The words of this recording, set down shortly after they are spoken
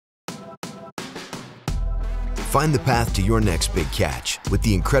Find the path to your next big catch with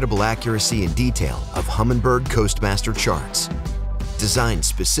the incredible accuracy and detail of Humminbird CoastMaster charts, designed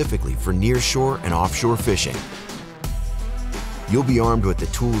specifically for nearshore and offshore fishing. You'll be armed with the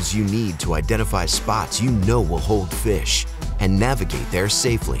tools you need to identify spots you know will hold fish and navigate there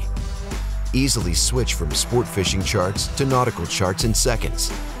safely. Easily switch from sport fishing charts to nautical charts in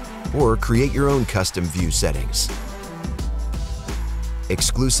seconds, or create your own custom view settings.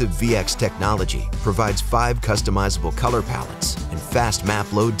 Exclusive VX technology provides 5 customizable color palettes and fast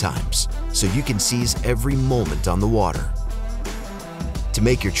map load times, so you can seize every moment on the water. To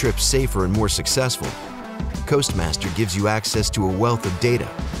make your trip safer and more successful, CoastMaster gives you access to a wealth of data,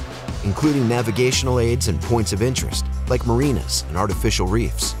 including navigational aids and points of interest like marinas and artificial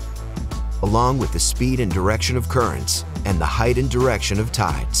reefs, along with the speed and direction of currents and the height and direction of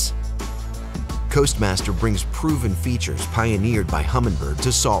tides. CoastMaster brings proven features pioneered by Humminbird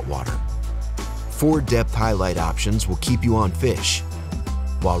to saltwater. 4 depth highlight options will keep you on fish,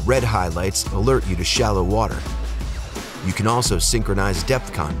 while red highlights alert you to shallow water. You can also synchronize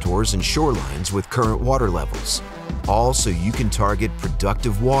depth contours and shorelines with current water levels, all so you can target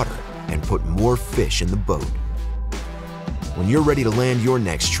productive water and put more fish in the boat. When you're ready to land your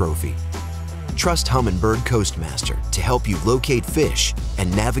next trophy, trust Humminbird CoastMaster to help you locate fish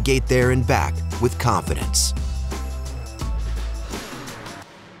and navigate there and back with confidence.